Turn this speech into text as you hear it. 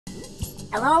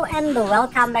Hello and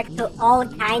welcome back to all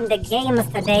kind of games.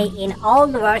 Today in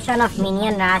old version of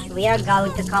Minion Rush we are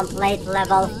going to complete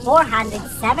level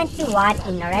 471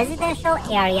 in a residential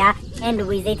area and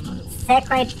visit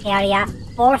secret area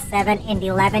 4, 7 and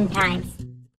 11 times.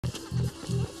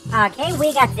 Okay,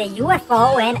 we got the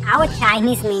UFO and our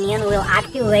Chinese minion will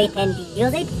activate and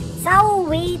use it. So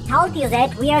we told you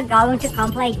that we are going to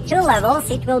complete 2 levels.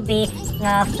 It will be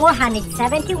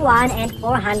 471 and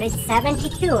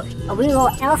 472. We will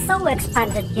also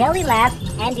expand the Jelly Lab,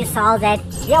 and you saw that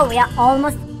here we are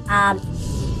almost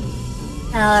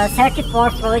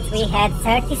 34 fruits. We had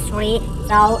 33.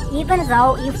 So even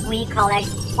though if we collect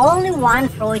only 1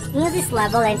 fruit in this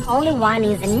level and only 1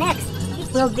 in the next,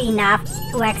 it will be enough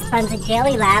to expand the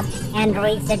Jelly Lab and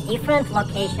reach a different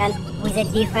location with a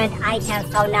different item.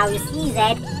 So now you see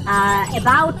that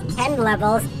about 10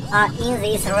 levels in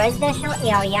this residential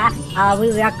area we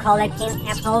were collecting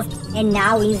apples, and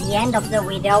now in the end of the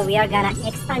video we are gonna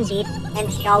expand it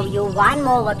and show you one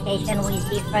more location with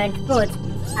different fruits.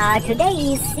 Today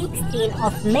is 16th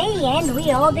of May and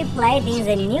we already played in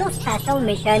the new special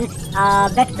mission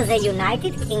back to the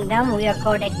United Kingdom. We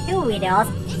recorded 2 videos,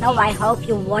 so I hope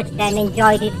you watched and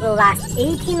enjoyed. It will last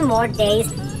 18 more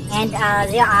days, and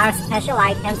there are special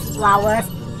items, flowers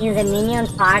in the Minion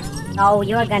part, so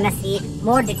you're gonna see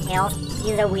more details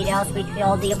in the videos which we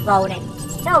already uploaded.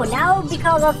 So now,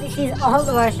 because of this is old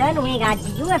version, we got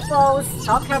UFOs,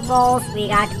 soccer balls, we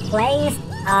got planes,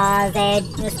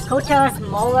 the scooters,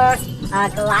 mowers,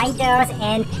 gliders,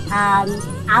 and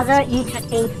other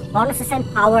interesting bonuses and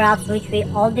power-ups which we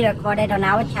already recorded on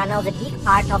our channel, the big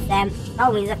part of them.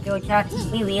 So in the future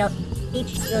we will keep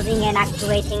using and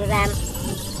activating them.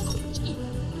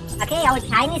 Okay, our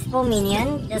Chinese full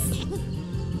minion just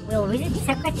will visit the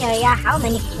secret area. How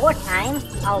many? 4 times?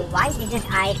 Oh, why didn't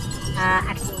I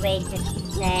activate the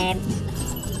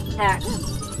perk?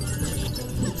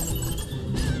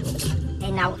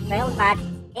 Okay, now failed, but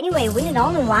anyway, we need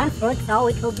only 1 fruit, so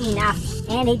it will be enough.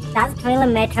 And it doesn't really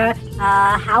matter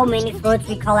how many fruits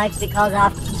we collect, because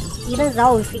of even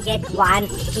though if we get 1,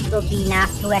 it will be enough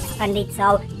to expand it.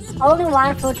 So only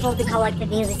 1 fruit will be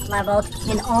collected in this level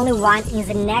and only 1 in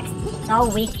the next, so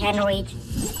we can reach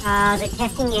the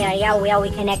testing area where we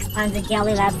can expand the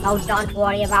Jelly Lab, so don't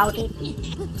worry about it.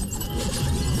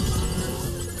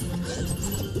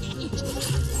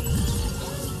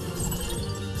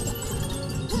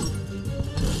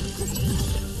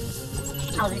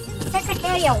 Oh, this is the secret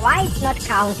area. Why it's not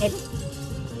counted?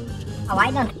 Oh,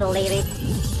 I don't believe it.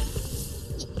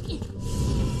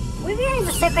 We were in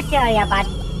the secret area, but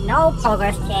no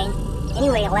progress change.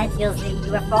 Anyway, let's use the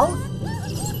UFO.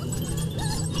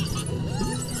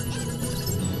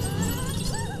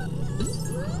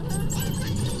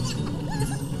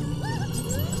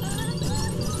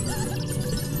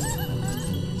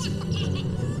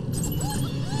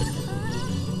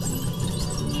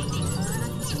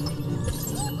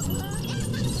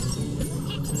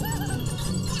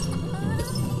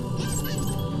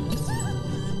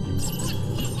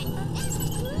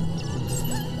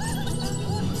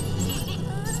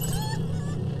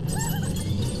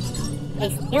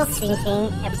 Still thinking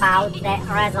about the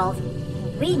results.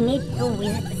 We need to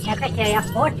visit the secret area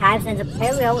 4 times and the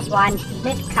previous one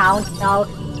didn't count, so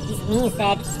this means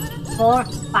that 4,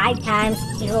 5 times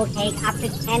it will take up to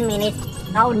 10 minutes.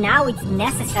 So now it's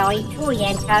necessary to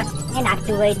re-enter and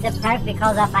activate the perk,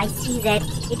 because of I see that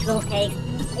it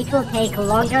will take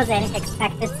longer than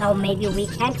expected, so maybe we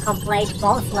can't complete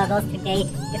both levels today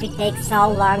if it takes so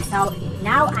long. So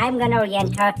now I'm gonna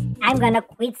re-enter, I'm gonna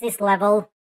quit this level.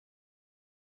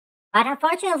 But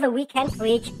unfortunately we can't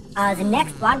reach the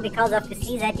next one, because of you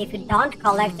see that if you don't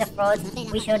collect the fruits,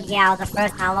 we should, the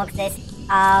first unlock this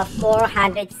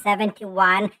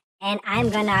 471, and I'm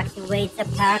gonna activate the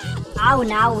perk. Oh,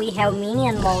 now we have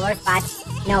minion mowers, but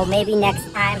no, maybe next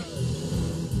time.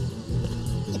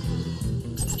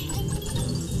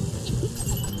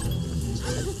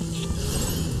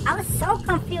 I was so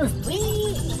confused.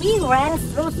 We ran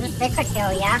through the secret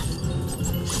area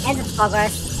and the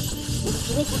progress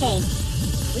didn't change,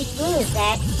 which means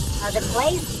that the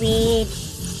place we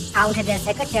counted the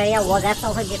secret area was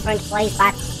absolutely different place,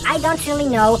 but I don't really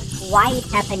know why it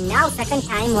happened. Now second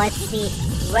time, let's see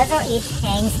whether it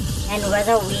changed and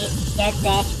whether we get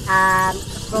that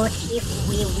fruit if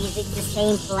we visit the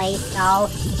same place. So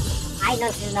I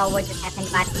don't really know what just happened,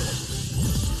 but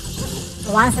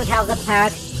once we have the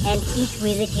perk and each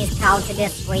visit is counted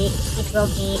as 3, it will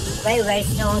be very, very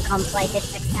soon completed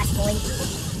successfully.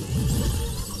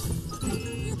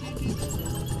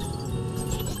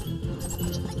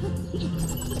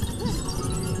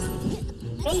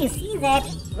 Okay, you see that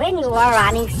when you are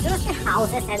running through the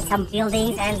houses and some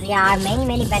buildings and there are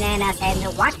many bananas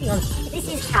and watermelons, this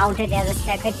is counted as a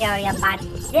circuit area, but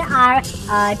there are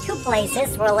two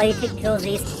places related to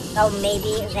this, so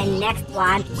maybe the next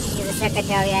one is a circuit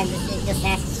area and this is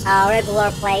just a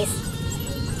regular place.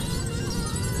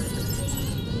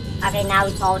 Okay, now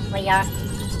it's all clear.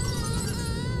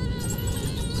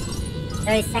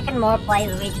 There is second more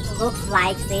place which looks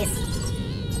like this.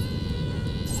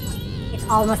 It's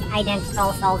almost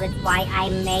identical, so that's why I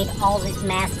made all this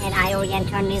mess and I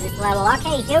re-entered in this level.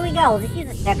 Okay, here we go. This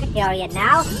is the circuit area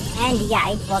now, and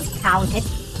yeah, it was counted.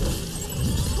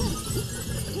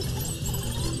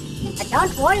 But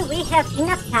don't worry, we have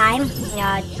enough time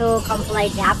to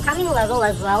complete the upcoming level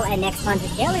as well and expand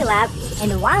the daily lab.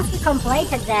 And once we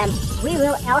completed them, we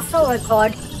will also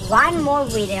record one more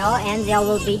video and there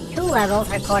will be 2 levels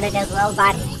recorded as well,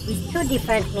 but with 2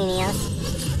 different minions.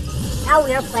 Now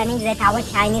we are planning that our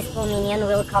Chinese full minion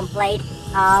will complete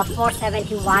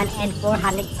 471 and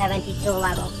 472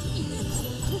 levels.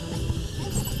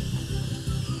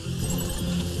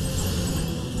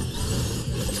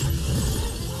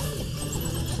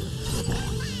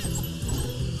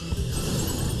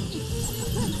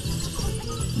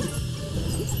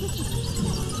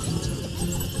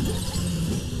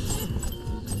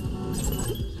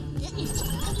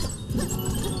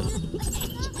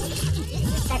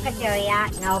 Area?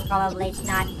 No, probably it's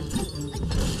not.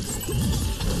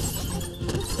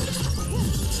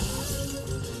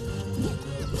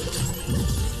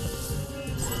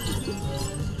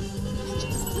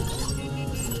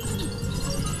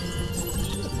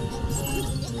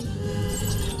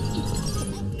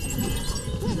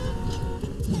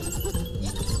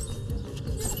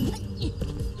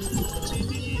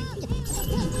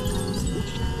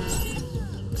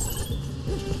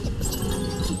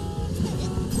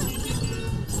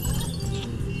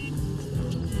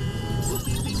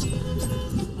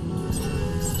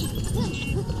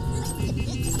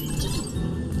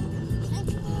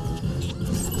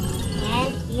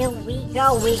 Here we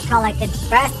go, we collected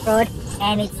first fruit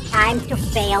and it's time to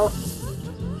fail.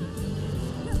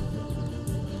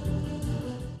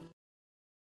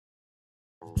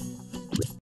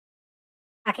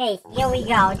 Okay, here we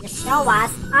go, just show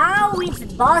us. Oh, it's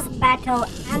boss battle,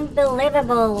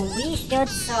 unbelievable. We should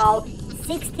throw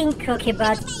 16 cookie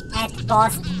bots at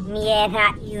boss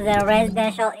Miena in the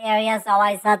residential area, so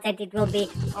I thought that it will be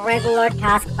a regular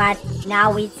task, but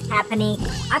now it's happening.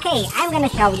 Okay, I'm gonna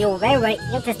show you very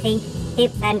interesting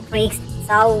tips and tricks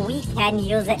so we can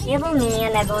use the evil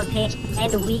minion ability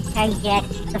and we can get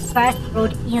the first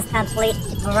fruit instantly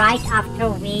right after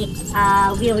we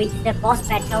reach the boss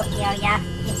battle area.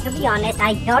 And to be honest,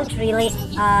 I don't really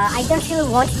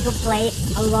want to play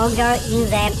longer in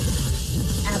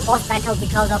the boss battle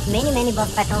because of many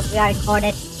boss battles we are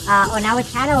recorded on our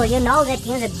channel. You know that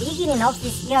in the beginning of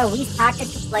this year we started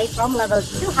to play from level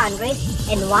 200,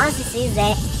 and once this is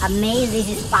this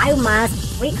is 5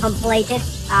 months, we completed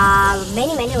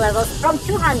many levels. From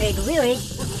 200 we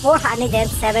reached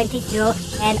 472,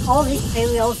 and all these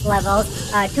previous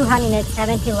levels,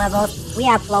 270 levels, we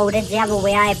uploaded. There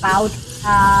were about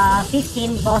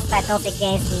 15 boss battles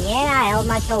against Miena, El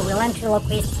Macho, Will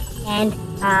Ventriloquist, and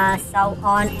so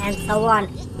on and so on.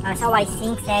 So I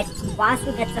think that once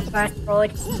we get the first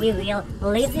fruit, we will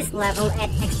leave this level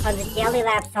and expand the daily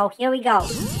lab. So here we go.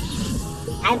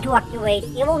 Time to activate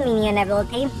evil minion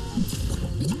ability.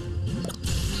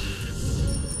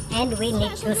 And we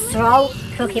need to throw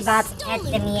cookie bots at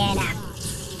the Miena.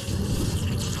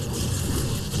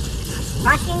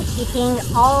 Crushing,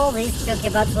 hitting all these cookie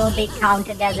bots will be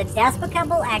counted as a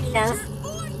despicable actions.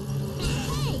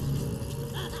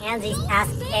 And this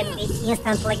task can be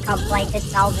instantly completed,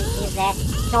 so this is a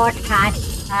shortcut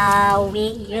we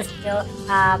used to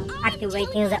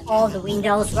activating the old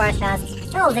Windows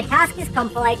versions. So the task is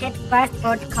completed, first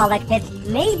fruit collected.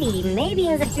 Maybe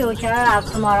in the future,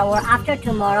 tomorrow or after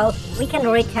tomorrow, we can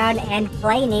return and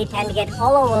play it and get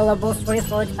all available 3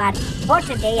 fruits, but for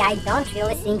today I don't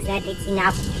really think that it's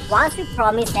enough. Once we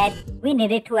promised that we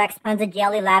needed to expand the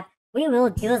Jelly Lab, we will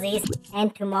do this,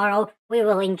 and tomorrow we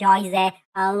will enjoy the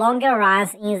longer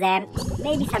runs in the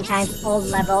maybe sometimes old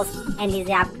levels and in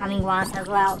the upcoming ones as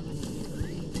well.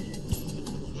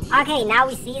 Okay, now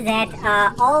we see that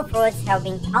all fruits have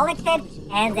been collected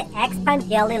and the expand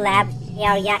Jelly Lab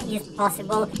area is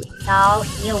possible. So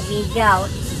here we go.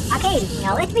 Okay,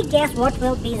 now let me guess what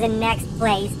will be the next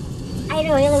place. I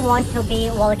really want to be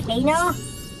Volcano.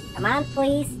 Come on,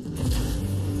 please.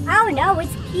 Oh no,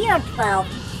 it's Pier 12.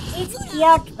 It's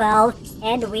Pier 12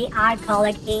 and we are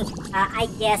collecting, I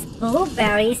guess,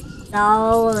 blueberries.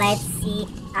 So let's see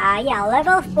Yeah,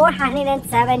 level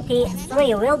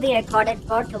 473 will be recorded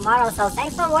for tomorrow. So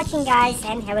thanks for watching, guys,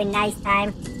 and have a nice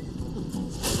time.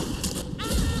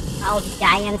 Oh,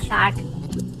 giant shark.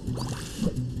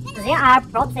 There are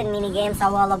props and mini games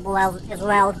available as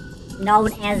well,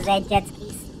 known as the jet ski.